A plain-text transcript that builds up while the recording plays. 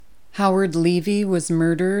Howard Levy was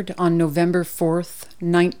murdered on November 4th,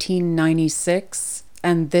 1996,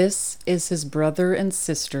 and this is his brother and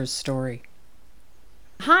sister's story.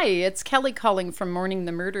 Hi, it's Kelly calling from Mourning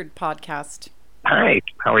the Murdered podcast. Hi,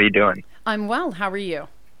 how are you doing? I'm well. How are you?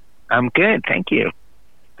 I'm good, thank you.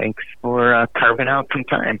 Thanks for carving out some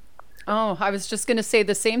time. Oh, I was just going to say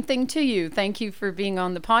the same thing to you. Thank you for being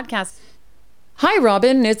on the podcast. Hi,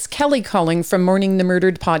 Robin. It's Kelly calling from Mourning the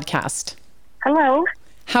Murdered podcast. Hello.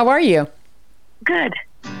 How are you? Good.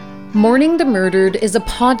 Mourning the Murdered is a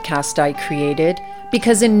podcast I created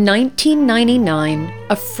because in 1999,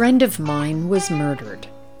 a friend of mine was murdered.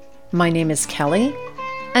 My name is Kelly,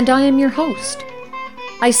 and I am your host.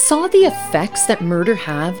 I saw the effects that murder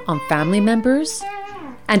have on family members,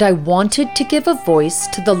 and I wanted to give a voice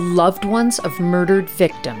to the loved ones of murdered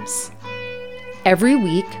victims. Every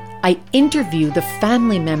week, I interview the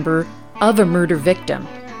family member of a murder victim.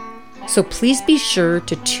 So please be sure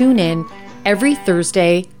to tune in every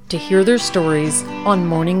Thursday to hear their stories on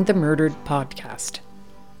Mourning the Murdered podcast.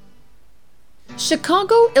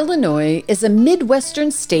 Chicago, Illinois is a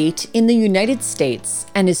Midwestern state in the United States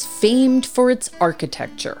and is famed for its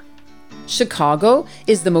architecture. Chicago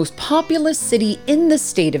is the most populous city in the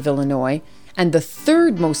state of Illinois and the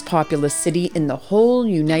third most populous city in the whole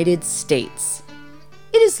United States.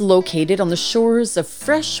 It is located on the shores of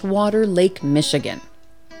freshwater Lake Michigan.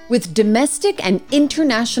 With domestic and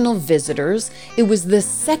international visitors, it was the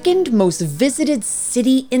second most visited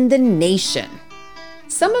city in the nation.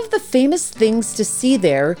 Some of the famous things to see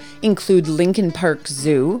there include Lincoln Park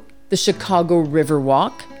Zoo, the Chicago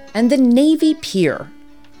Riverwalk, and the Navy Pier.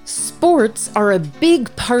 Sports are a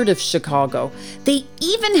big part of Chicago. They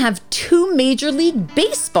even have 2 Major League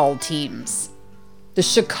Baseball teams. The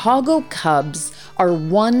Chicago Cubs are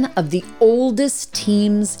one of the oldest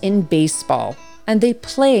teams in baseball, and they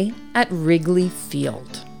play at Wrigley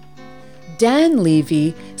Field. Dan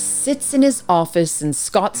Levy sits in his office in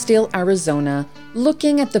Scottsdale, Arizona,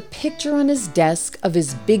 looking at the picture on his desk of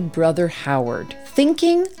his big brother Howard,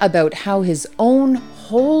 thinking about how his own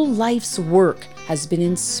whole life's work has been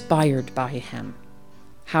inspired by him.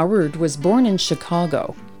 Howard was born in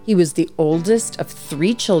Chicago. He was the oldest of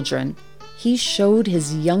 3 children. He showed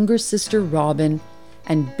his younger sister Robin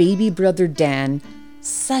and baby brother Dan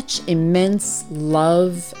such immense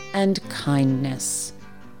love and kindness.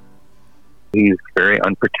 He's very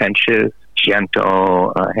unpretentious,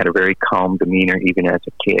 gentle, had a very calm demeanor even as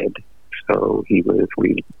a kid. So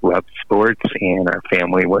we loved sports, and our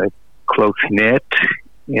family was close-knit,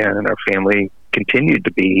 and our family continued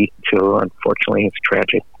to be till, unfortunately, his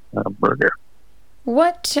tragic murder.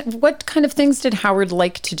 What kind of things did Howard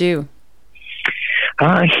like to do?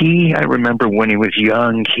 I remember when he was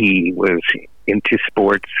young, he was into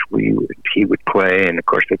sports. He would play, and of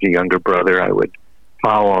course, as a younger brother, I would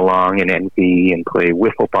follow along and envy and play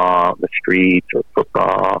wiffle ball on the streets or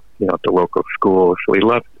football, at the local school. So he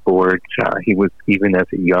loved sports. He was, even as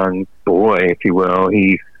a young boy, if you will,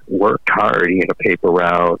 he worked hard. He had a paper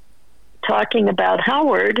route. Talking about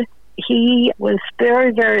Howard, he was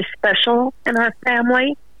very, very special in our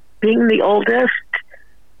family, being the oldest,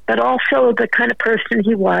 but also the kind of person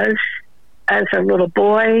he was as a little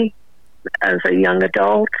boy, as a young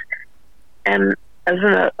adult, and as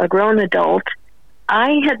a grown adult.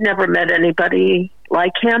 I had never met anybody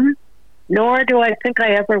like him, nor do I think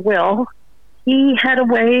I ever will. He had a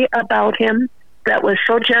way about him that was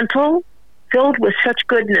so gentle, filled with such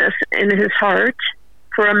goodness in his heart.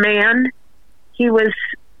 For a man, he was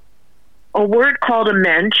a word called a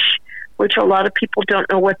mensch, which a lot of people don't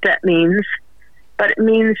know what that means, but it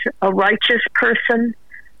means a righteous person,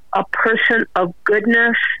 a person of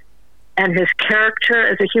goodness, and his character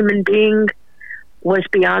as a human being was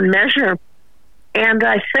beyond measure. And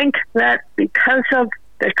I think that because of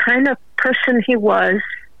the kind of person he was,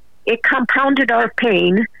 it compounded our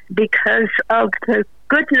pain because of the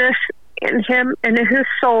goodness in him and in his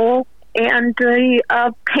soul, and the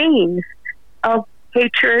pain of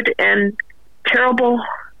hatred and terrible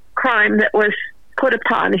crime that was put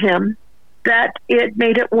upon him, that it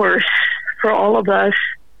made it worse for all of us.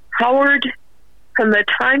 Howard, from the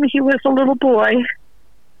time he was a little boy,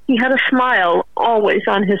 he had a smile always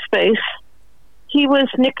on his face. He was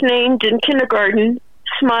nicknamed in kindergarten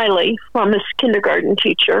Smiley from his kindergarten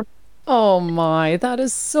teacher. Oh my, that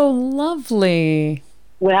is so lovely.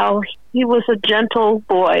 Well, he was a gentle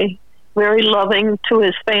boy, very loving to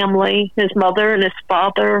his family, his mother and his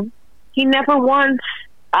father. He never once,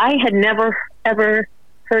 I had never ever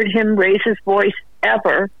heard him raise his voice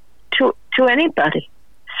ever to anybody.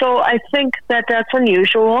 So I think that that's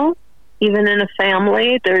unusual. Even in a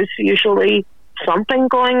family, there's usually something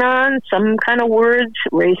going on, some kind of words,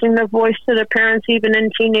 raising their voice to their parents, even in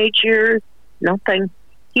teenage years. Nothing.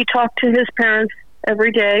 He talked to his parents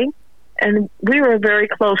every day, and we were a very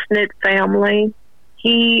close-knit family.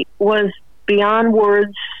 He was beyond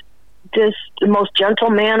words, just the most gentle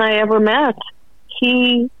man I ever met.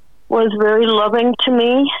 He was very loving to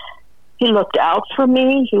me. He looked out for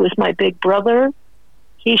me. He was my big brother.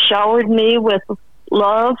 He showered me with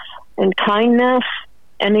love and kindness,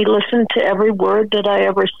 and he listened to every word that I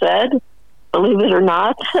ever said, believe it or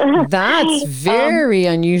not. That's very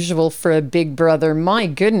unusual for a big brother. My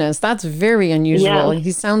goodness, that's very unusual. Yeah.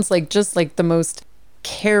 He sounds like just like the most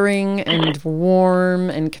caring and warm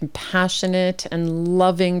and compassionate and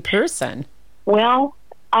loving person. Well,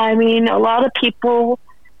 I mean, a lot of people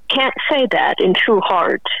can't say that in true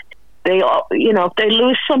heart. They all, if they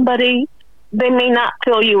lose somebody, they may not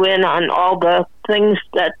fill you in on all the things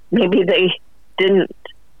that maybe they didn't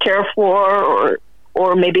care for,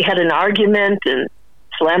 or maybe had an argument and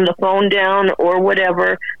slammed the phone down or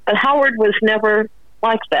whatever. But Howard was never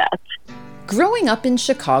like that. Growing up in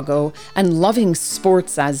Chicago and loving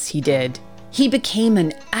sports as he did, he became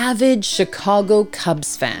an avid Chicago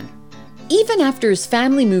Cubs fan. Even after his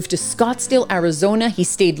family moved to Scottsdale, Arizona, he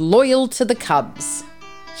stayed loyal to the Cubs.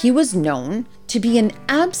 He was known to be an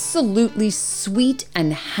absolutely sweet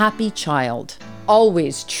and happy child,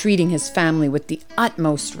 always treating his family with the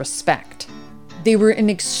utmost respect. They were an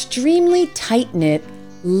extremely tight-knit,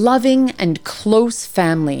 loving, and close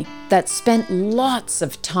family that spent lots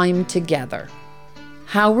of time together.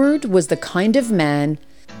 Howard was the kind of man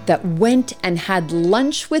that went and had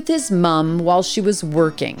lunch with his mom while she was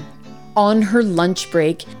working. On her lunch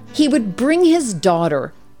break, he would bring his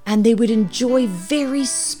daughter, and they would enjoy very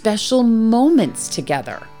special moments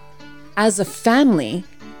together. As a family,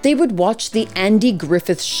 they would watch the Andy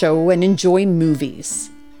Griffith Show and enjoy movies.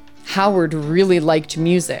 Howard really liked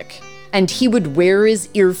music, and he would wear his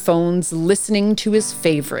earphones listening to his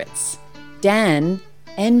favorites. Dan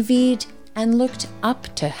envied and looked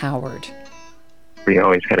up to Howard. We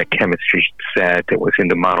always had a chemistry set that was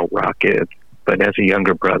into model rockets. But as a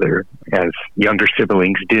younger brother, as younger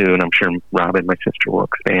siblings do, and I'm sure Robin, my sister, will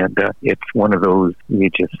expand, it's one of those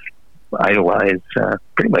you just idolize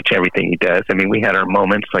pretty much everything he does. I mean, we had our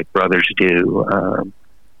moments like brothers do,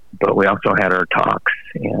 but we also had our talks,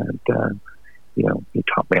 and he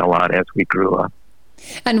taught me a lot as we grew up.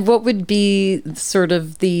 And what would be sort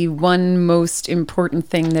of the one most important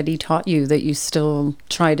thing that he taught you that you still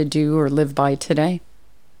try to do or live by today?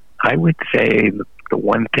 I would say the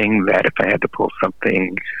one thing that if I had to pull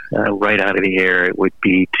something right out of the air, it would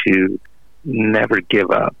be to never give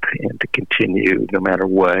up and to continue no matter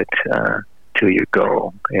what to your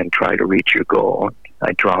goal and try to reach your goal.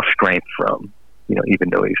 I draw strength from, even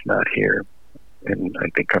though he's not here. And I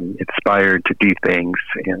think I'm inspired to do things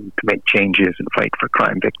and to make changes and fight for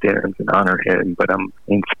crime victims and honor him, but I'm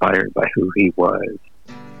inspired by who he was.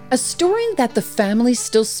 A story that the family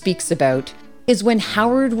still speaks about is when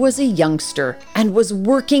Howard was a youngster and was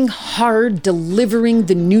working hard delivering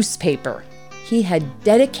the newspaper. He had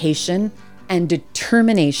dedication and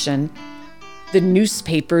determination. The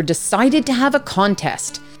newspaper decided to have a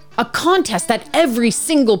contest that every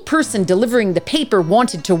single person delivering the paper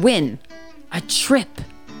wanted to win. A trip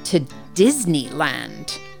to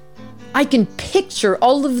Disneyland. I can picture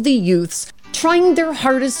all of the youths trying their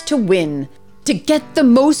hardest to win, to get the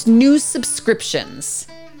most news subscriptions.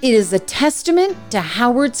 It is a testament to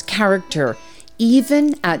Howard's character,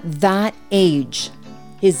 even at that age.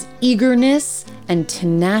 His eagerness and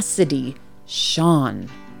tenacity shone.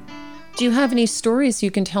 Do you have any stories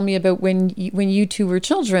you can tell me about when you two were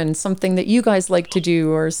children, something that you guys like to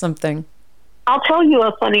do or something? I'll tell you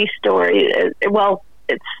a funny story. Well,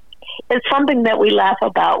 it's something that we laugh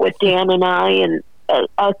about with Dan and I and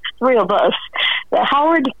three of us.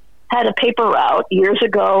 Howard had a paper route years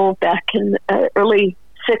ago, back in early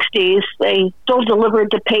 60s. They still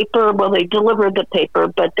delivered the paper. Well, they delivered the paper,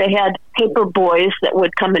 but they had paper boys that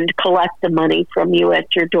would come and collect the money from you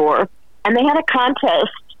at your door. And they had a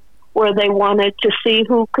contest where they wanted to see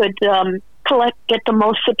who could get the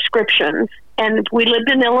most subscriptions. And we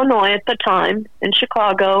lived in Illinois at the time, in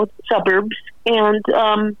Chicago suburbs, and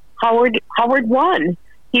Howard won.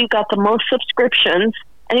 He got the most subscriptions,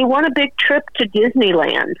 and he won a big trip to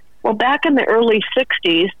Disneyland. Well, back in the early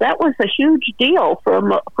 60s, that was a huge deal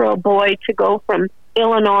for a boy to go from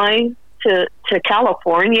Illinois to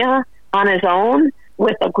California on his own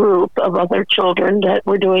with a group of other children that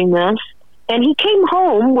were doing this. And he came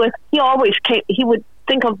home he would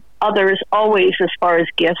think of others always as far as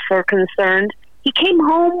gifts are concerned. He came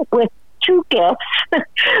home with two gifts.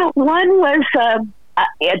 One was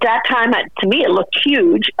At that time, to me, it looked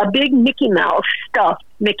huge. A big Mickey Mouse, stuffed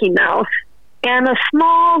Mickey Mouse, and a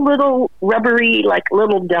small little rubbery, like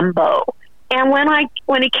little Dumbo. And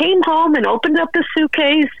when he came home and opened up the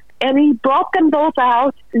suitcase and he brought them both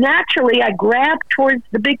out, naturally I grabbed towards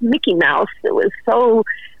the big Mickey Mouse. It was so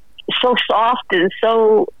soft and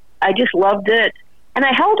I just loved it. And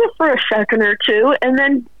I held it for a second or two, and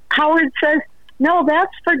then Howard says, "No,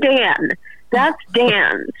 that's for Dan. That's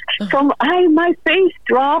Dan's." So my face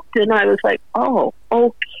dropped, and I was like, "Oh,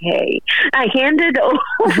 okay." I handed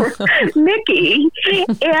over Mickey,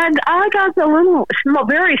 and I got the little,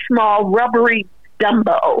 very small, rubbery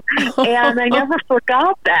Dumbo, and I never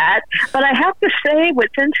forgot that. But I have to say,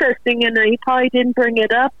 what's interesting, and he probably didn't bring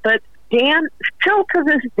it up, but Dan, still to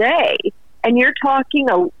this day, and you're talking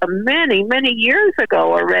a many, many years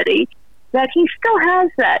ago already, that he still has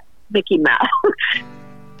that Mickey Mouse.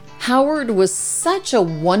 Howard was such a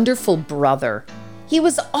wonderful brother. He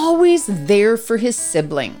was always there for his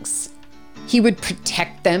siblings. He would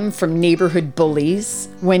protect them from neighborhood bullies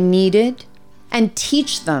when needed and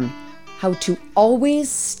teach them how to always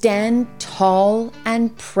stand tall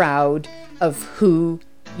and proud of who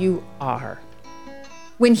you are.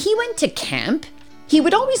 When he went to camp, he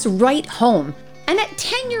would always write home, and at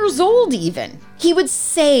 10 years old even, he would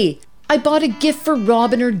say, "I bought a gift for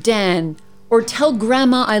Robin or Dan," or "Tell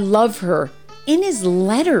Grandma I love her," in his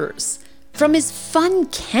letters from his fun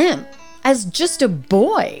camp as just a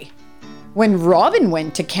boy. When Robin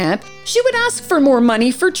went to camp, she would ask for more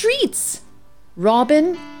money for treats.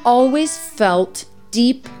 Robin always felt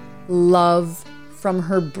deep love from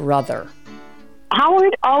her brother.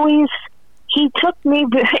 Howard he took me,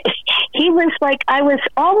 he was like, I was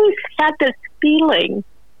always had this feeling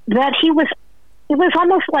that it was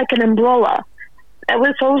almost like an umbrella that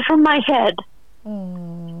was over my head.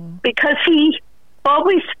 Because he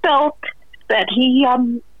always felt that he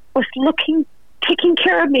was taking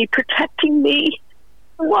care of me, protecting me,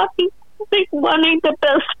 wanting the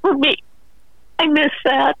best for me. I miss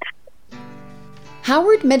that.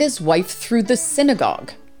 Howard met his wife through the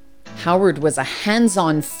synagogue. Howard was a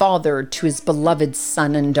hands-on father to his beloved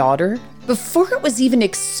son and daughter before it was even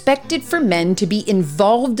expected for men to be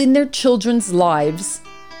involved in their children's lives.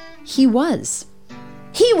 He was.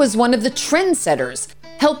 He was one of the trendsetters,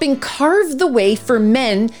 helping carve the way for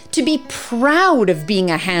men to be proud of being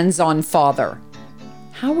a hands-on father.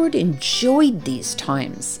 Howard enjoyed these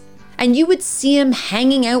times, and you would see him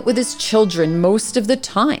hanging out with his children most of the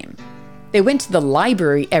time. They went to the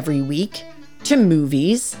library every week, to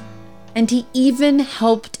movies, and he even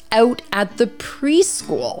helped out at the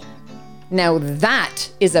preschool. Now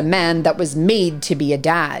that is a man that was made to be a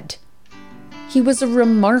dad. He was a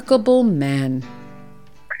remarkable man.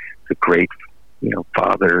 A great,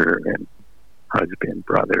 father and husband,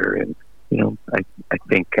 brother, and I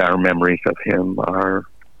think our memories of him are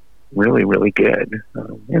really, really good.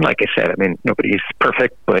 And like I said, nobody's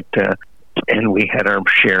perfect, but and we had our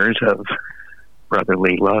shares of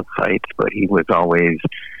brotherly love fights, but he was always,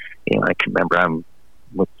 I can remember I'm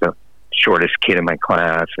with the shortest kid in my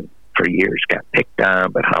class, and for years got picked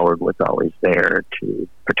on, but Howard was always there to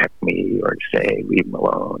protect me or say, leave him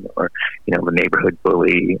alone, or, the neighborhood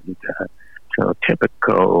bully. And, so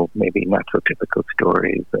typical, maybe not so typical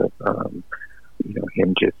stories of,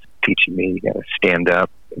 him just teaching me how to stand up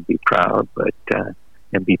and be proud, but,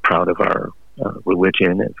 and be proud of our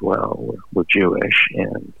religion as well. We're Jewish.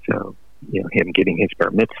 And so, him getting his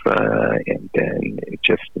bar mitzvah, and then it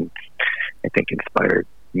just, I think, inspired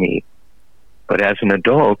me. But as an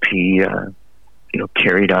adult, he,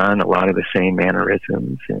 carried on a lot of the same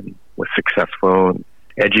mannerisms and was successful and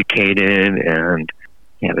educated, and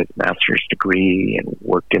he had his master's degree and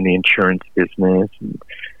worked in the insurance business and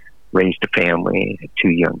raised a family, had 2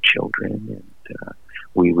 young children. And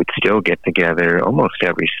we would still get together almost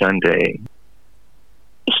every Sunday.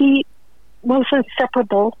 He was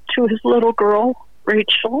inseparable to his little girl,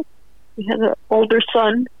 Rachel. He had an older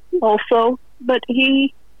son also, but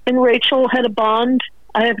he and Rachel had a bond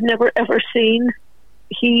I have never ever seen.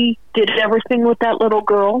 He did everything with that little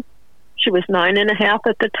girl. She was 9.5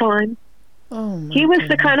 at the time. Oh, my he was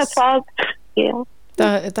goodness. the kind of father. Yeah.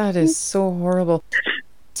 That is so horrible.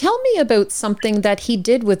 Tell me about something that he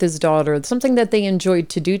did with his daughter, something that they enjoyed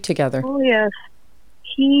to do together. Oh, yes.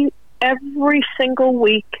 He, every single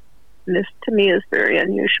week, and this to me is very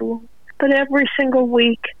unusual, but every single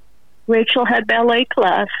week, Rachel had ballet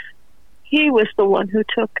class. He was the one who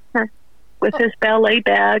took her with his ballet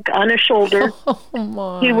bag on his shoulder. Oh,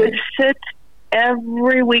 my. He would sit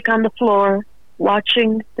every week on the floor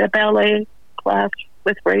watching the ballet class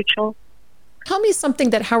with Rachel. Tell me something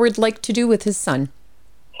that Howard liked to do with his son.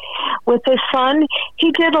 with his son.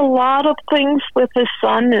 He did a lot of things with his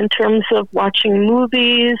son in terms of watching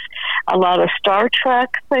movies, a lot of Star Trek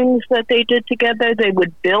things that they did together. They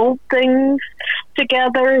would build things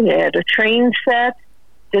together. They had a train set,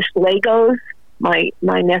 just Legos. My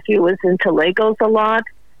nephew was into Legos a lot.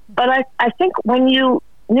 But I think when you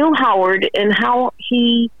knew Howard and how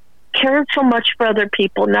he cared so much for other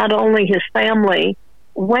people, not only his family,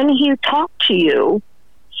 when he talked to you,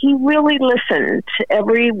 he really listened to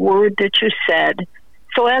every word that you said.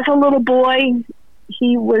 So as a little boy,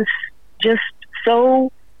 he was just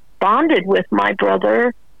so bonded with my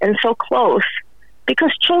brother and so close,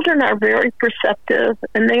 because children are very perceptive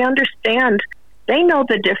and they understand. They know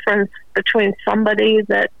the difference between somebody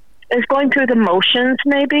that is going through the motions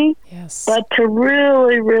maybe, yes, but to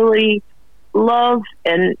really, really love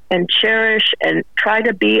and cherish and try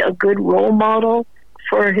to be a good role model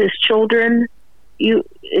for his children,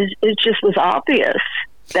 it just was obvious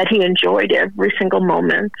that he enjoyed every single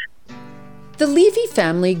moment. The Levy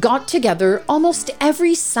family got together almost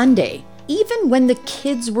every Sunday, even when the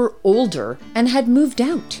kids were older and had moved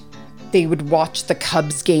out. They would watch the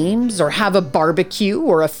Cubs games or have a barbecue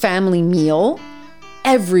or a family meal.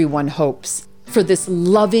 Everyone hopes for this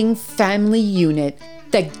loving family unit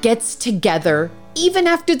that gets together even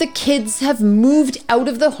after the kids have moved out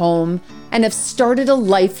of the home and have started a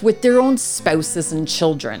life with their own spouses and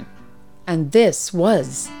children. And this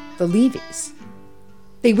was the Levys.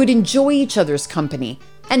 They would enjoy each other's company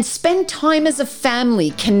and spend time as a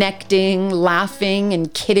family connecting, laughing,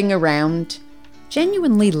 and kidding around,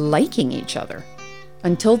 genuinely liking each other,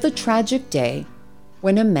 until the tragic day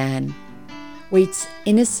when a man waits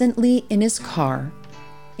innocently in his car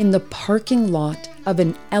in the parking lot of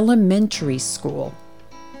an elementary school,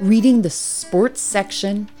 reading the sports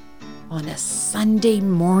section on a Sunday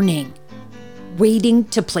morning, waiting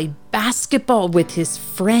to play basketball with his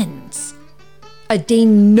friends. A day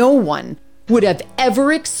no one would have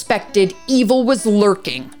ever expected evil was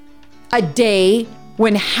lurking. A day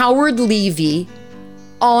when Howard Levy,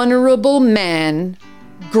 honorable man,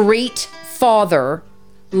 great father,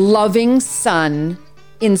 loving son,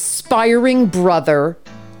 inspiring brother,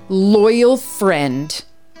 loyal friend,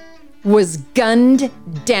 was gunned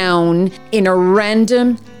down in a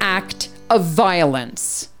random act of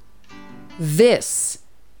violence. This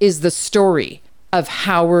is the story of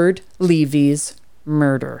Howard Levy's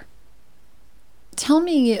murder. Tell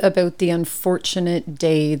me about the unfortunate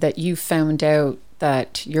day that you found out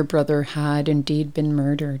that your brother had indeed been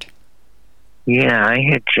murdered. Yeah, I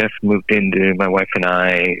had just moved into, my wife and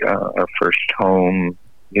I, our first home,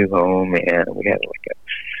 new home, and we had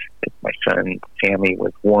my son Sammy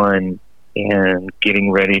was 1 and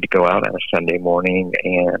getting ready to go out on a Sunday morning,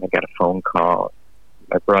 and I got a phone call.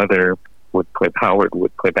 My brother Howard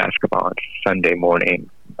would play basketball on Sunday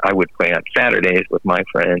morning. I would play on Saturdays with my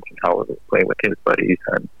friends, and Howard would play with his buddies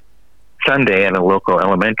on Sunday at a local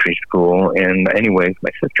elementary school. And anyways,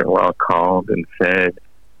 my sister-in-law called and said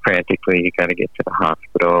frantically, "You got to get to the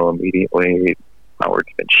hospital immediately.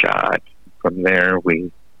 Howard's been shot." From there,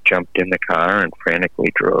 we jumped in the car and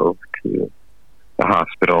frantically drove to the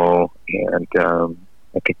hospital. And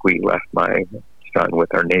I think we left my son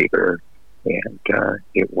with our neighbor. And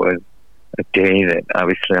it was a day that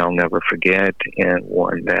obviously I'll never forget, and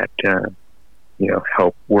one that,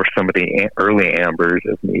 helped where some of the early ambers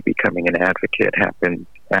of me becoming an advocate happened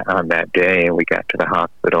on that day. And we got to the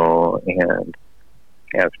hospital, and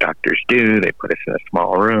as doctors do, they put us in a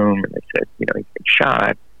small room, and they said, he's been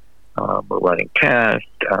shot. We're running tests.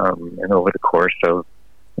 And over the course of,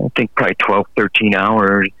 I think, probably 12, 13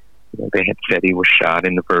 hours, they had said he was shot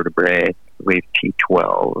in the vertebrae, I believe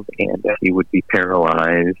T12, and that he would be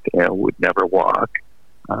paralyzed and would never walk.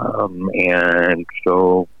 And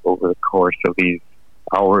so over the course of these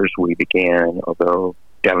hours, we began, although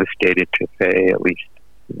devastated to say, at least,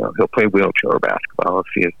 he'll play wheelchair basketball,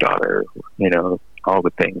 see his daughter, all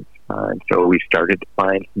the things. And so we started to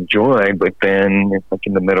find some joy, but then like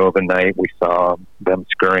in the middle of the night, we saw them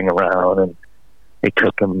scurrying around, and they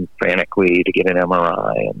took him frantically to get an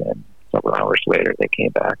MRI. And then several hours later, they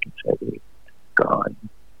came back and said he's gone.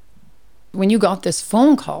 When you got this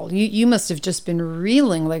phone call, you must have just been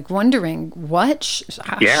reeling, like wondering, what?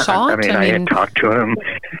 Yeah, Shocked? I had talked to him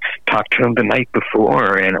the night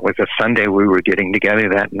before, and it was a Sunday. We were getting together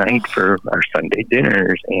that night for our Sunday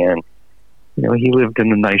dinners, and he lived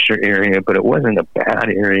in a nicer area, but it wasn't a bad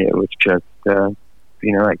area. It was just,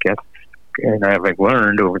 I guess, and I've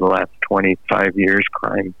learned over the last 25 years,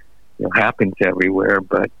 crime, happens everywhere,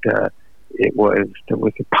 but there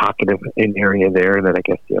was a pocket of an area there that I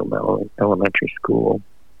guess the elementary school.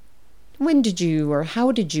 When did you, or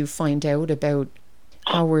how did you find out about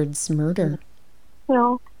Howard's murder?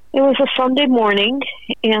 Well, it was a Sunday morning,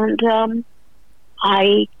 and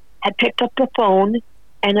I had picked up the phone,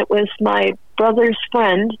 and it was my brother's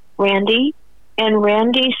friend, Randy. And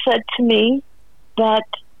Randy said to me that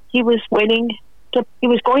he was he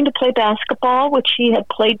was going to play basketball, which he had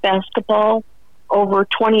played basketball over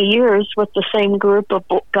 20 years with the same group of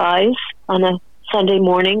guys on a Sunday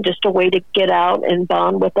morning, just a way to get out and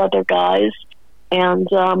bond with other guys. And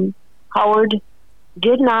Howard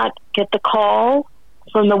did not get the call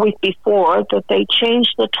from the week before that they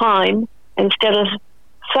changed the time. Instead of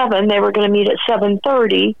 7, they were going to meet at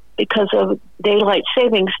 7:30 because of daylight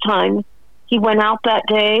savings time. He went out that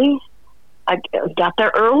day. I got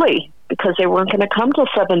there early because they weren't going to come till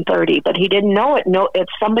 7:30, but he didn't know it. No, if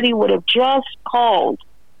somebody would have just called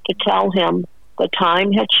to tell him the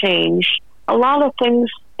time had changed. A lot of things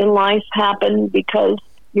in life happen because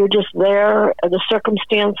you're just there. The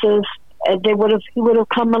circumstances, he would have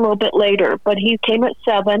come a little bit later, but he came at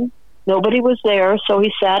 7. Nobody was there, so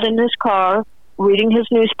he sat in his car reading his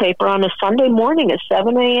newspaper on a Sunday morning at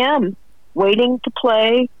 7 a.m., waiting to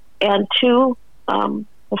play, and 2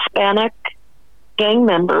 Hispanic gang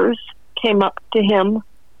members came up to him,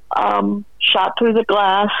 shot through the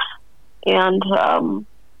glass, and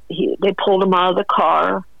they pulled him out of the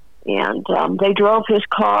car, and they drove his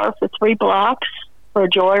car for 3 blocks for a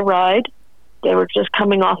joyride. They were just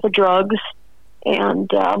coming off of drugs, and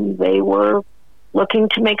they were looking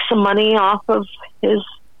to make some money off of his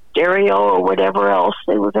stereo or whatever else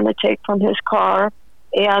they were going to take from his car.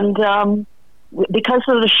 And because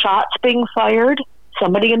of the shots being fired,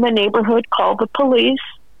 somebody in the neighborhood called the police,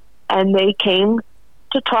 and they came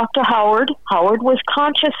to talk to Howard. Howard was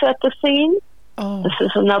conscious at the scene. Oh. This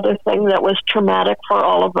is another thing that was traumatic for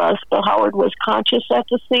all of us, but Howard was conscious at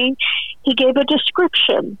the scene. He gave a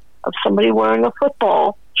description of somebody wearing a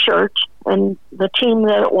football shirt and the team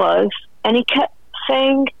that it was, and he kept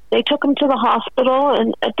saying, they took him to the hospital,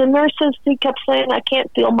 and at the nurses, he kept saying, I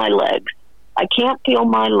can't feel my legs. I can't feel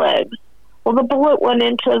my legs. Well, the bullet went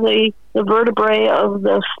into the vertebrae of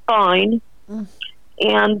the spine,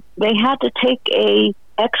 and they had to take a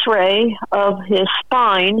x-ray of his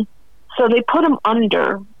spine, so they put him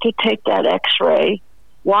under to take that x-ray.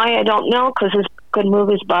 Why, I don't know, because he couldn't move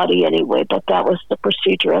his body anyway, but that was the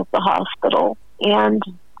procedure at the hospital. And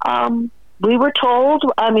we were told,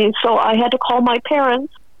 so I had to call my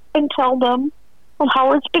parents and tell them, well,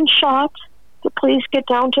 Howard's been shot, to please get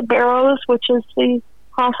down to Barrows, which is the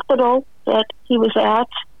hospital that he was at.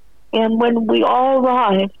 And when we all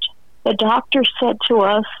arrived, the doctor said to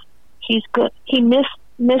us, he's good. He missed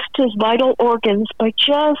his vital organs by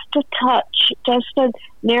just a touch, just a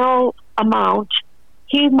narrow amount.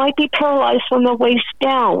 He might be paralyzed from the waist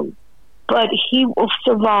down, but he will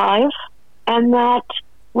survive. And that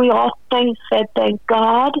we all said, thank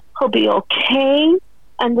God, he'll be okay,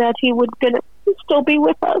 and that he would still be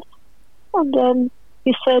with us. And then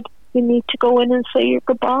he said, you need to go in and say your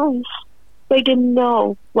goodbyes. They didn't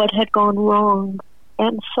know what had gone wrong.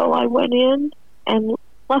 And so I went in, and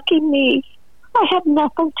lucky me, I had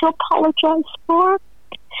nothing to apologize for.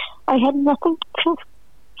 I had nothing to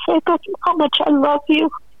say about how much I love you,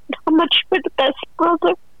 and how much you're the best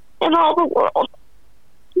brother in all the world.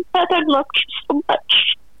 That I loved you so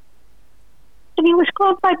much. And he was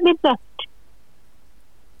gone by midnight.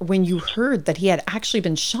 When you heard that he had actually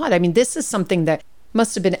been shot, this is something that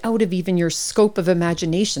must have been out of even your scope of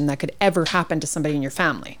imagination that could ever happen to somebody in your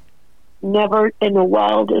family. Never in the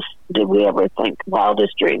wildest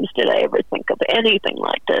dreams did I ever think of anything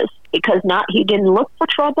like this. Because he didn't look for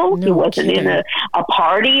trouble. No, he wasn't in a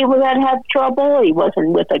party that had trouble. He wasn't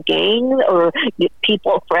with a gang or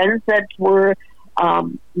friends that were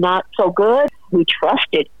not so good. We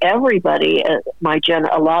trusted everybody. A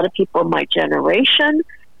lot of people in my generation.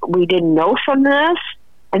 We didn't know from this.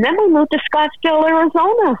 And then we moved to Scottsdale,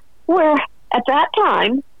 Arizona, where at that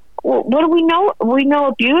time, what do we know? We know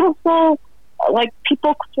a beautiful,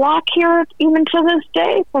 people flock here even to this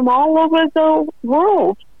day from all over the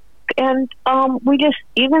world. And we just,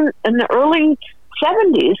 even in the early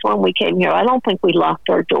 70s when we came here, I don't think we locked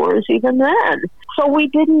our doors even then. So we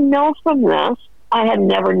didn't know from this. I had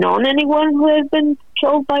never known anyone who had been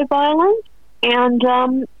killed by violence. And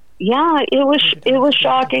it was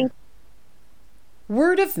shocking.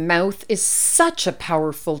 Word of mouth is such a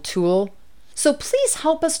powerful tool. So please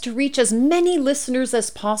help us to reach as many listeners as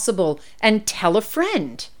possible and tell a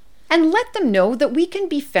friend. And let them know that we can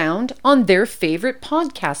be found on their favorite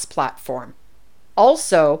podcast platform.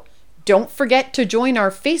 Also, don't forget to join our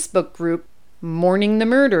Facebook group, Mourning the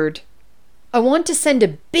Murdered. I want to send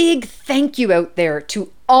a big thank you out there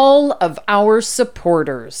to all of our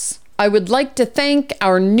supporters. I would like to thank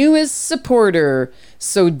our newest supporter.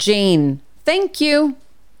 So Jane, thank you.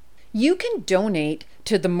 You can donate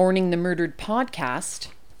to the Mourning the Murdered podcast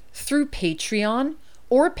through Patreon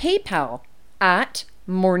or PayPal at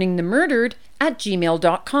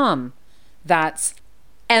mourningthemurdered@gmail.com. That's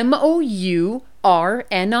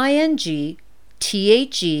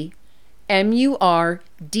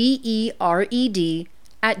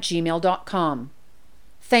mourningthemurdered@gmail.com.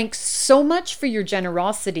 Thanks so much for your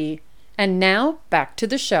generosity. And now back to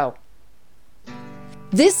the show.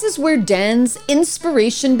 This is where Dan's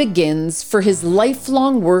inspiration begins for his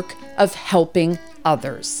lifelong work of helping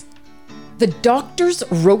others. The doctors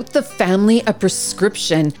wrote the family a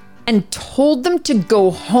prescription and told them to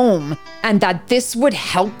go home and that this would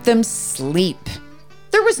help them sleep.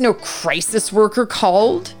 There was no crisis worker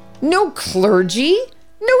called, no clergy,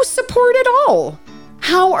 no support at all.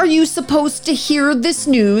 How are you supposed to hear this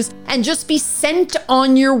news and just be sent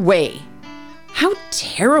on your way? How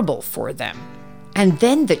terrible for them. And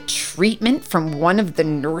then the treatment from one of the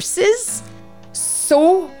nurses?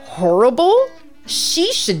 So horrible.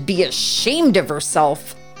 She should be ashamed of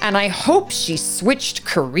herself, and I hope she switched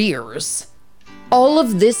careers. All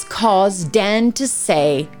of this caused Dan to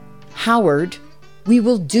say, Howard, we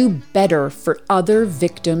will do better for other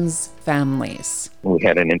victims' families. We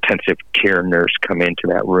had an intensive care nurse come into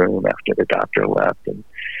that room after the doctor left, and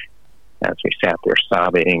as we sat there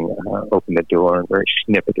sobbing, opened the door and very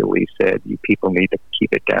significantly said, "You people need to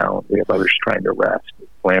keep it down. We have others trying to rest." We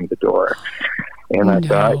slammed the door. And I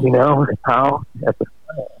thought, Hal, that's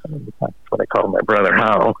what I call my brother,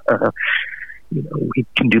 Hal, we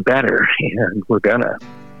can do better, and we're gonna.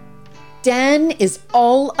 Dan is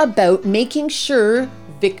all about making sure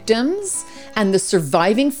victims and the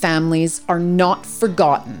surviving families are not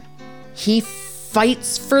forgotten. He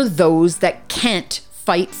fights for those that can't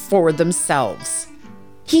fight for themselves.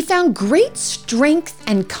 He found great strength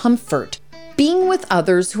and comfort being with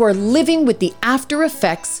others who are living with the after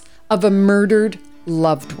effects of a murdered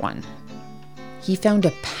loved one. He found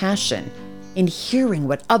a passion in hearing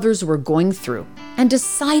what others were going through and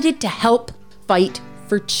decided to help fight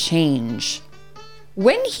for change.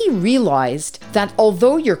 When he realized that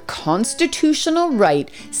although your constitutional right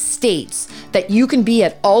states that you can be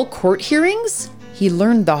at all court hearings, he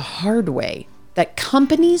learned the hard way that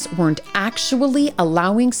companies weren't actually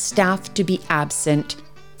allowing staff to be absent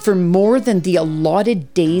for more than the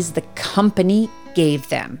allotted days the company gave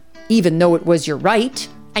them. Even though it was your right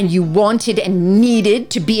and you wanted and needed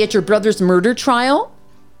to be at your brother's murder trial,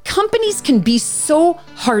 companies can be so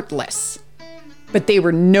heartless. But they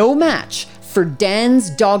were no match for Dan's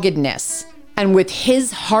doggedness. And with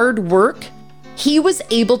his hard work, he was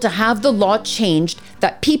able to have the law changed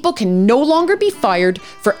that people can no longer be fired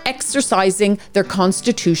for exercising their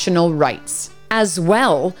constitutional rights. As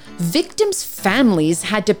well, victims' families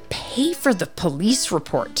had to pay for the police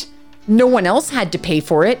report. No one else had to pay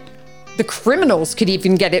for it. The criminals could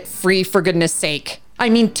even get it free, for goodness sake. I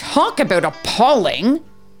mean, talk about appalling.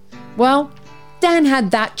 Well, Dan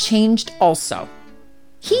had that changed also.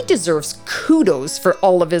 He deserves kudos for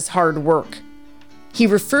all of his hard work. He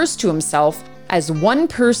refers to himself as one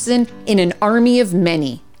person in an army of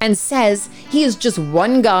many and says he is just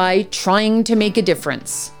one guy trying to make a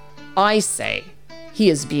difference. I say he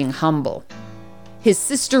is being humble. His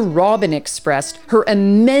sister Robin expressed her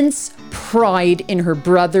immense pride in her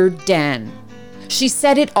brother Dan. She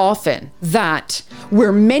said it often that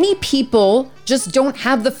where many people just don't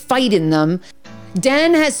have the fight in them,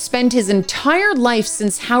 Dan has spent his entire life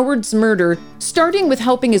since Howard's murder, starting with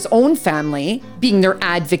helping his own family, being their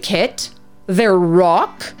advocate, their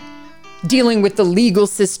rock, dealing with the legal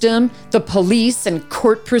system, the police and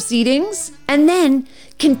court proceedings, and then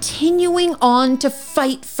continuing on to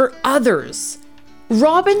fight for others.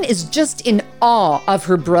 Robin is just in awe of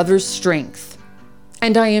her brother's strength.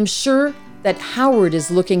 And I am sure that Howard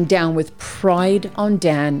is looking down with pride on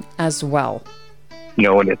Dan as well. You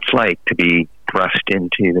know what it's like to be thrust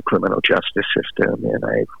into the criminal justice system, and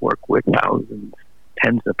I've worked with thousands,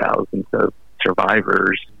 tens of thousands of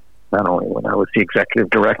survivors, not only when I was the executive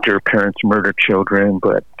director of Parents Murder Children,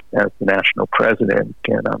 but as the national president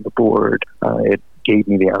and on the board. It gave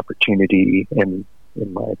me the opportunity in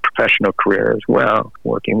my professional career as well,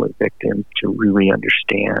 working with victims to really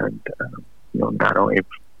understand, not only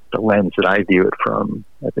the lens that I view it from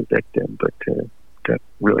as a victim, but to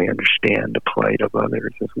really understand the plight of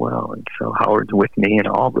others as well. And so Howard's with me in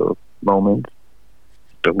all those moments,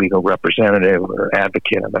 the legal representative or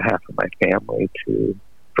advocate on behalf of my family to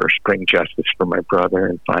first bring justice for my brother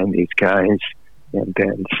and find these guys, and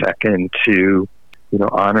then second to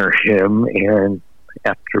honor him and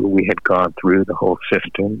after we had gone through the whole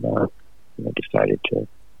system, I decided to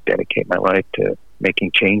dedicate my life to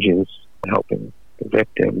making changes and helping the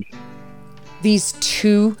victims. These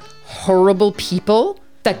two horrible people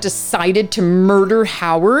that decided to murder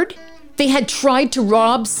Howard, they had tried to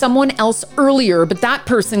rob someone else earlier, but that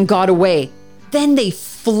person got away. Then they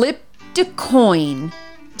flipped a coin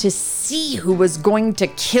to see who was going to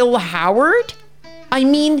kill Howard? I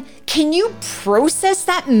mean, can you process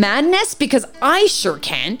that madness? Because I sure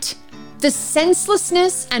can't. The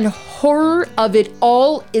senselessness and horror of it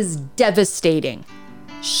all is devastating.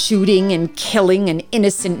 Shooting and killing an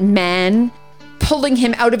innocent man, pulling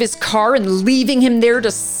him out of his car and leaving him there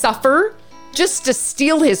to suffer, just to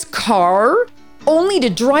steal his car, only to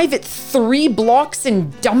drive it 3 blocks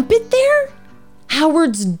and dump it there?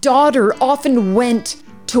 Howard's daughter often went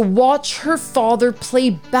to watch her father play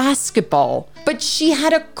basketball, but she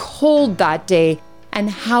had a cold that day, and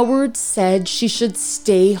Howard said she should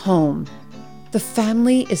stay home. The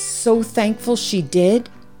family is so thankful she did,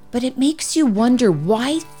 but it makes you wonder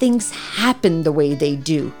why things happen the way they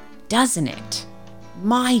do, doesn't it?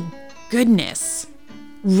 My goodness.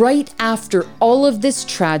 Right after all of this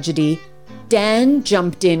tragedy, Dan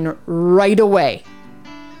jumped in right away.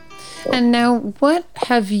 And now, what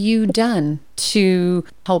have you done to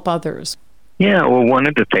help others? Yeah, well, one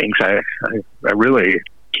of the things I really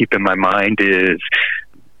keep in my mind is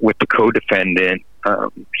with the co-defendant,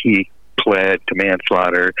 he pled to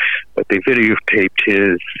manslaughter, but they videotaped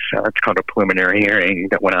his, it's called a preliminary hearing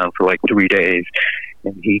that went on for like 3 days.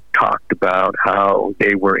 And he talked about how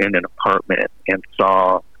they were in an apartment and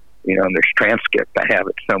saw, and there's transcript, I have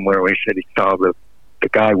it somewhere, where he said he saw the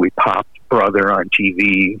guy we popped brother on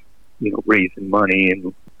TV, raising money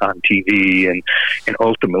and on TV, and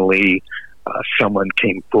ultimately someone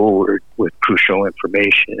came forward with crucial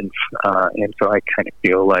information, and so I kind of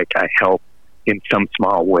feel like I helped in some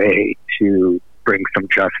small way to bring some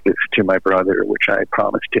justice to my brother, which I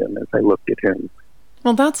promised him as I looked at him.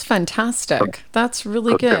 Well, that's fantastic. That's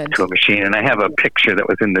really good. Up to a machine, and I have a picture that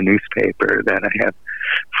was in the newspaper that I have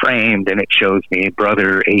framed, and it shows me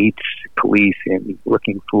brother aids police in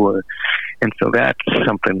looking for, and so that's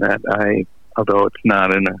something that although it's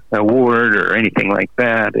not an award or anything like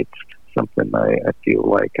that, it's something I feel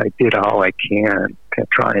like I did all I can to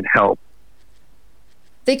try and help.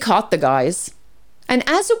 They caught the guys, and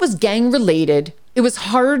as it was gang related, it was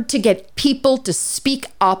hard to get people to speak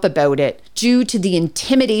up about it due to the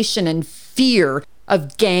intimidation and fear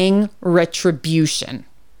of gang retribution.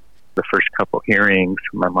 The first couple hearings,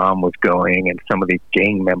 my mom was going, and some of these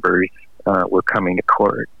gang members were coming to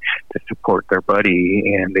court to support their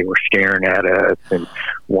buddy, and they were staring at us. And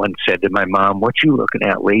one said to my mom, "What you looking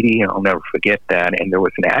at, lady?" And I'll never forget that. And there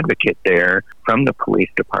was an advocate there from the police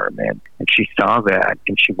department, and she saw that,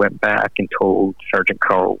 and she went back and told Sergeant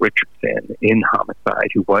Carl Richardson in homicide,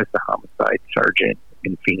 who was the homicide sergeant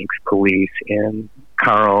in Phoenix Police. And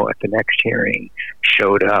Carl, at the next hearing,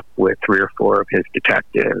 showed up with 3 or 4 of his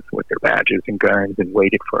detectives with their badges and guns and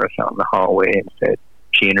waited for us out in the hallway and said,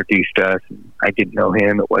 she introduced us. And I didn't know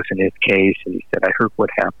him. It wasn't his case. And he said, "I heard what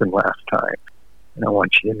happened last time, and I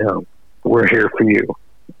want you to know we're here for you.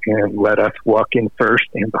 And let us walk in first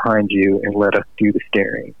and behind you and let us do the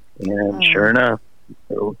staring." And sure enough,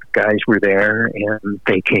 the guys were there, and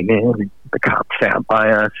they came in. The cops sat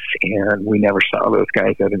by us, and we never saw those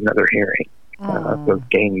guys at another hearing, those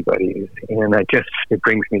gang buddies. And it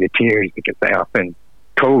brings me to tears, because I often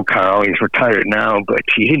told Carl, he's retired now, but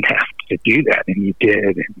he didn't have to do that, and he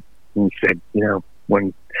did. And he said,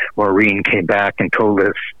 when Maureen came back and told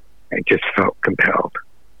us, I just felt compelled.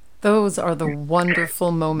 Those are the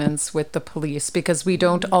wonderful moments with the police, because we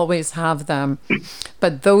don't always have them,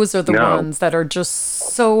 but those are the ones that are just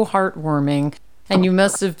so heartwarming, and you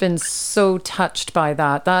must have been so touched by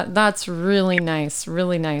that. That's really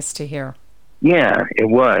nice to hear. Yeah, it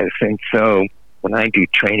was. And so when I do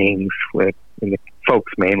trainings with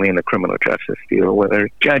folks mainly in the criminal justice field, whether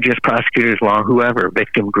judges, prosecutors, law, whoever,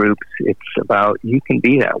 victim groups, it's about you can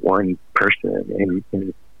be that one person.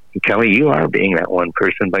 And Kelly, you are being that one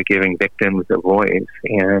person by giving victims a voice,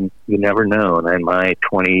 and you never know. And in my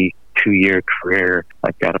 22-year career,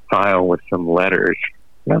 I've got a file with some letters,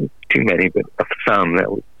 not too many, but some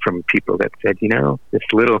that was from people that said, this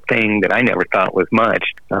little thing that I never thought was much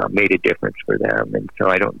made a difference for them. And so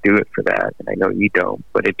I don't do it for that, and I know you don't,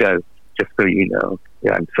 but it does. Just so you know,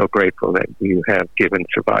 I'm so grateful that you have given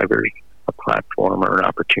survivors a platform or an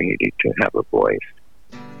opportunity to have a voice.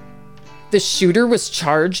 The shooter was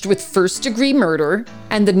charged with first-degree murder,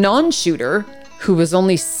 and the non-shooter, who was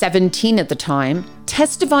only 17 at the time,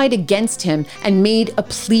 testified against him and made a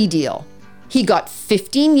plea deal. He got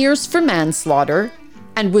 15 years for manslaughter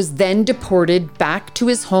and was then deported back to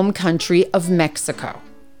his home country of Mexico.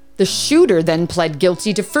 The shooter then pled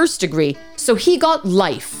guilty to first degree, so he got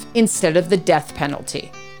life instead of the death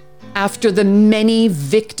penalty. After the many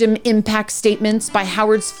victim impact statements by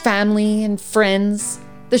Howard's family and friends,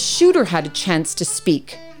 the shooter had a chance to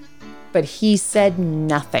speak, but he said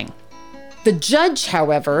nothing. The judge,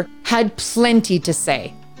 however, had plenty to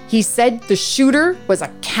say. He said the shooter was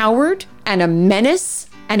a coward and a menace,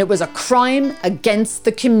 and it was a crime against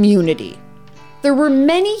the community. There were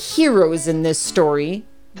many heroes in this story: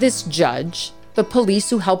 this judge, the police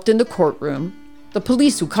who helped in the courtroom, the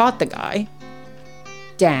police who caught the guy,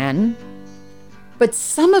 Dan. But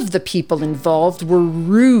some of the people involved were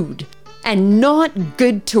rude and not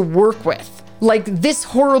good to work with, like this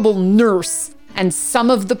horrible nurse and some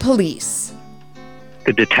of the police.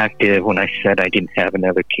 The detective, when I said I didn't have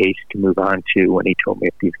another case to move on to, when he told me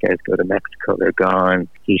if these guys go to Mexico, they're gone,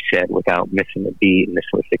 he said without missing a beat, and this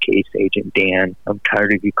was the case agent, Dan, I'm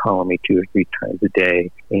tired of you calling me 2 or 3 times a day,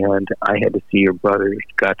 and I had to see your brother's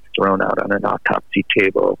guts thrown out on an autopsy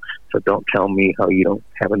table, so don't tell me how you don't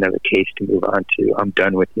have another case to move on to. I'm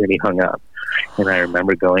done with you, and he hung up. And I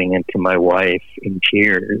remember going into my wife in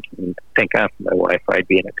tears, and thank God for my wife, I'd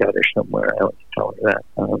be in a gutter somewhere. I was telling her that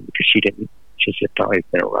because she's just always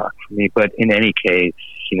been a rock for me. But in any case,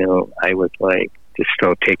 I was like just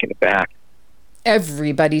so taken aback.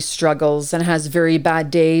 Everybody struggles and has very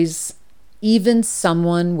bad days, even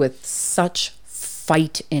someone with such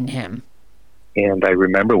fight in him. And I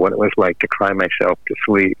remember what it was like to cry myself to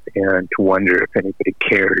sleep and to wonder if anybody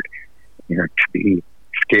cared, to be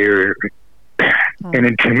scared and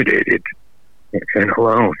intimidated and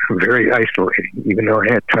alone, very isolating. Even though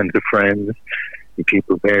I had tons of friends and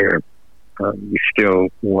people there, you still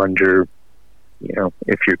wonder,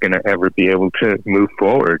 if you're going to ever be able to move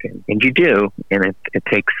forward. And you do, and it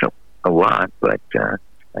takes a lot. But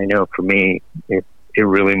I know for me, it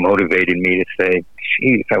really motivated me to say,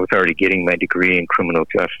 geez, I was already getting my degree in criminal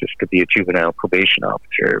justice to be a juvenile probation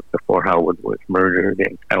officer before Howard was murdered.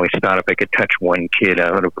 And I always thought if I could touch one kid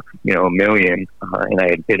out of, a million, and I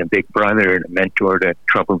had been a big brother and a mentor to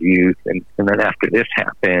troubled youth. And then after this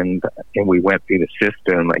happened and we went through the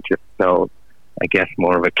system, I just felt, I guess,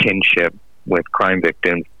 more of a kinship with crime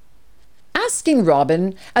victims. Asking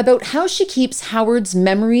Robin about how she keeps Howard's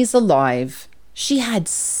memories alive, she had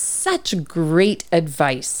such great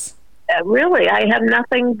advice. Really, I have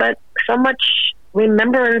nothing but so much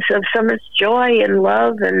remembrance of so much joy and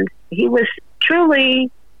love. And he was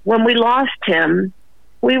truly, when we lost him,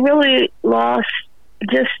 we really lost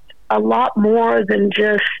just a lot more than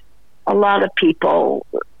just a lot of people.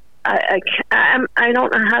 I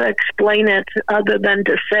don't know how to explain it other than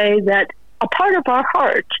to say that a part of our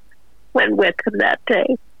heart went with him that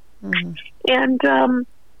day. Mm-hmm. And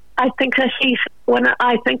I think that when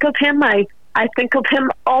I think of him, I think of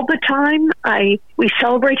him all the time. We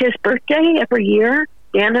celebrate his birthday every year,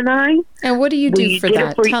 Dan and I. And what do you do for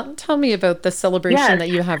that? Tell me about the celebration that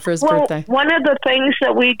you have for his birthday. One of the things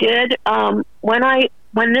that we did,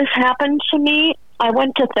 when this happened to me, I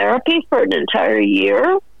went to therapy for an entire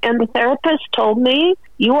year, and the therapist told me,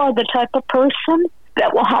 you are the type of person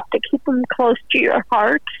that will have to keep him close to your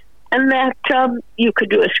heart, and that you could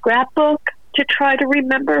do a scrapbook to try to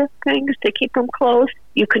remember things, to keep him close.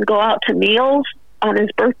 You can go out to meals on his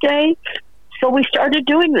birthday. So we started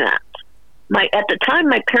doing that. At the time,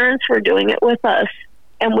 my parents were doing it with us,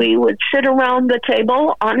 and we would sit around the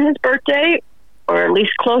table on his birthday, or at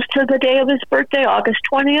least close to the day of his birthday, August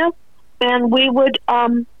 20th, and we would, a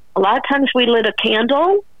lot of times we lit a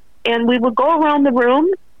candle, and we would go around the room,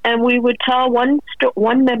 and we would tell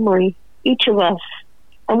one memory, each of us.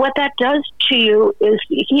 And what that does to you is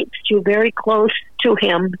it keeps you very close to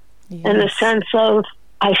him. Yes. In the sense of,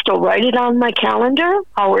 I still write it on my calendar,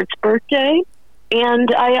 Howard's birthday. And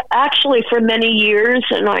I actually, for many years,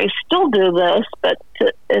 and I still do this,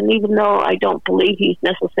 and even though I don't believe he's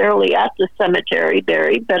necessarily at the cemetery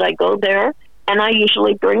buried, but I go there, and I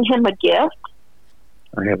usually bring him a gift.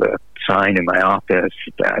 I have a sign in my office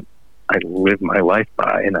that I live my life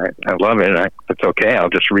by, and I love it. If it's okay, I'll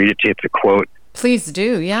just read it to you. It's a quote. Please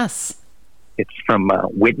do, yes. It's from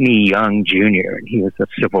Whitney Young Jr., and he was a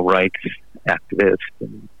civil rights activist,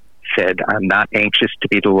 and said, I'm not anxious to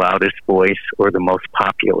be the loudest voice or the most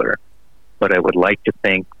popular, but I would like to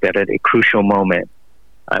think that at a crucial moment,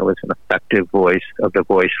 I was an effective voice of the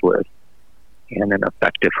voiceless and an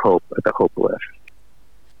effective hope of the hopeless.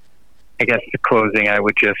 I guess the closing, I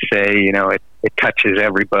would just say, it touches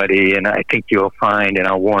everybody, and I think you'll find, and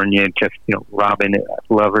I'll warn you, Robin,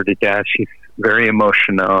 I love her to death. She's very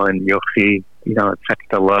emotional, and you'll see, such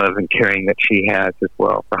the love and caring that she has as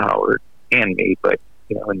well for Howard and me. But,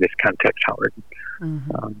 in this context, Howard.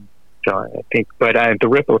 So I think, but the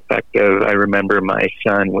ripple effect of, I remember my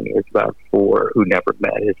son when he was about 4, who never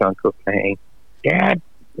met his uncle, saying, "Dad,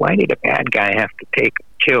 why did a bad guy have to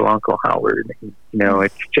kill Uncle Howard?" And,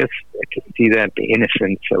 it's just to see that the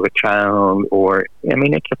innocence of a child,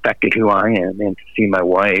 it's affected who I am. And to see my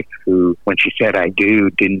wife, who, when she said "I do,"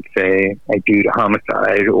 didn't say "I do" to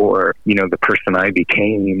homicide, or, the person I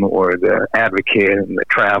became, or the advocate and the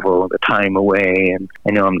travel, the time away. And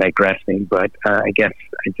I know I'm digressing, but I guess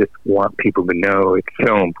I just want people to know it's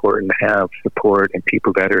so important to have support and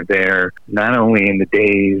people that are there, not only in the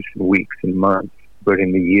days, weeks, and months, but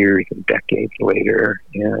in the years and decades later.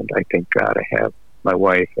 And I thank God I have my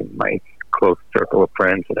wife and my close circle of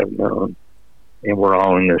friends that I've known, and we're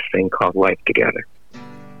all in this thing called life together.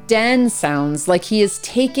 Dan sounds like he is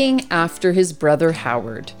taking after his brother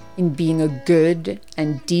Howard in being a good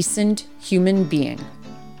and decent human being.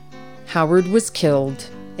 Howard was killed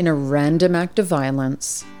in a random act of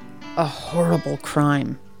violence, a horrible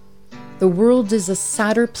crime. The world is a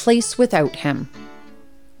sadder place without him.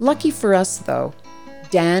 Lucky for us, though,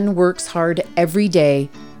 Dan works hard every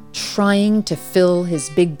day trying to fill his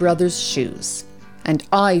big brother's shoes. And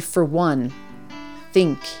I, for one,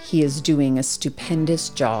 think he is doing a stupendous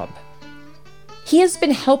job. He has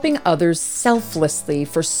been helping others selflessly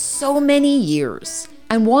for so many years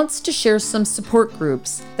and wants to share some support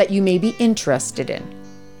groups that you may be interested in.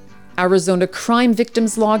 Arizona Crime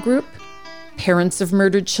Victims Law Group, Parents of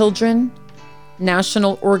Murdered Children,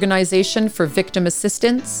 National Organization for Victim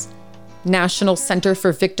Assistance, National Center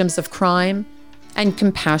for Victims of Crime, and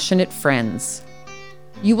Compassionate Friends.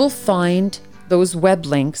 You will find those web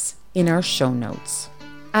links in our show notes.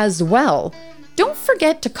 As well, don't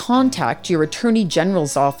forget to contact your Attorney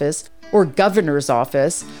General's office or Governor's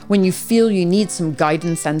office when you feel you need some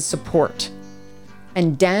guidance and support.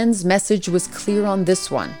 And Dan's message was clear on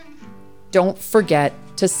this one. Don't forget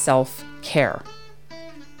to self-care.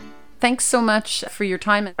 Thanks so much for your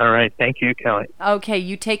time. All right. Thank you, Kelly. Okay,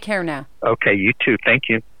 you take care now. Okay, you too. Thank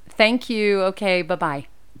you. Thank you. Okay, bye-bye.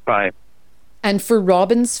 Bye. And for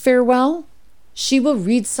Robin's farewell, she will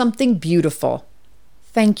read something beautiful.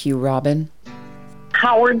 Thank you, Robin.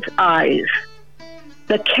 Howard's eyes.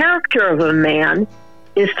 The character of a man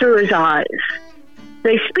is through his eyes.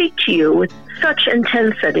 They speak to you with such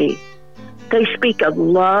intensity. They speak of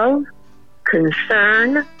love,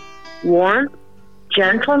 concern, warmth,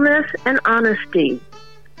 gentleness, and honesty.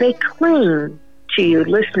 They cling to you,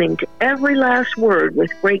 listening to every last word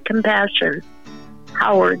with great compassion.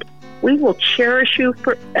 Howard, we will cherish you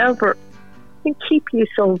forever and keep you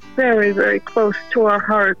so very, very close to our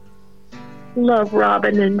hearts. Love,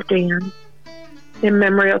 Robin and Dan. In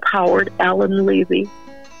memory of Howard Allen Levy,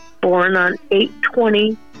 born on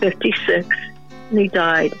 8/20/56, and he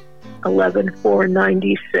died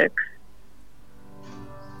 11/4/96.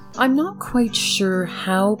 I'm not quite sure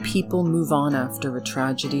how people move on after a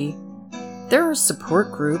tragedy. There are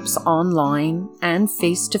support groups online and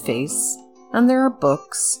face-to-face, and there are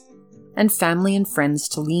books and family and friends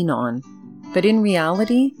to lean on. But in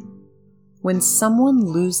reality, when someone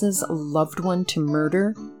loses a loved one to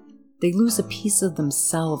murder, they lose a piece of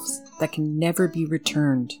themselves that can never be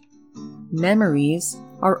returned. Memories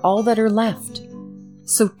are all that are left.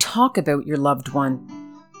 So talk about your loved one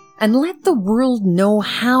and let the world know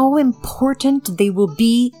how important they will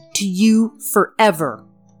be to you forever.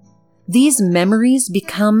 These memories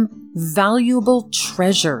become valuable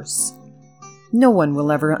treasures. No one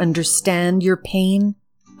will ever understand your pain,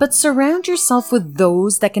 but surround yourself with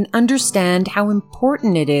those that can understand how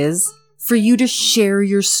important it is for you to share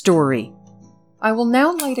your story. I will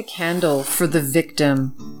now light a candle for the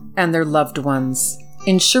victim and their loved ones,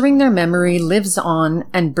 ensuring their memory lives on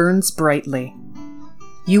and burns brightly.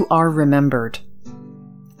 You are remembered.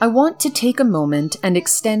 I want to take a moment and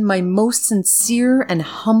extend my most sincere and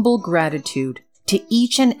humble gratitude to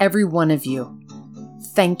each and every one of you.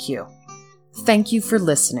 Thank you. Thank you for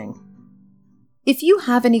listening. If you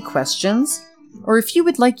have any questions, or if you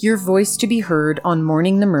would like your voice to be heard on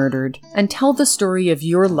Mourning the Murdered and tell the story of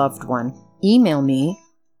your loved one, email me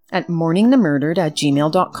at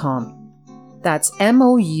mourningthemurdered@gmail.com. That's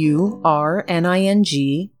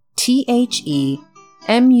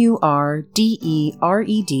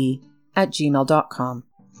mourningthemurdered@gmail.com.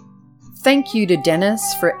 Thank you to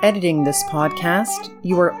Dennis for editing this podcast.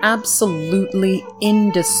 You are absolutely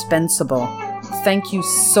indispensable. Thank you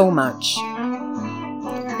so much.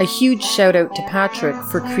 A huge shout out to Patrick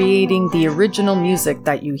for creating the original music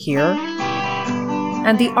that you hear.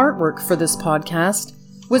 And the artwork for this podcast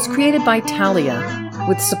was created by Talia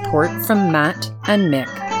with support from Matt and Mick.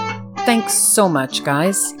 Thanks so much,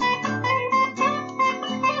 guys.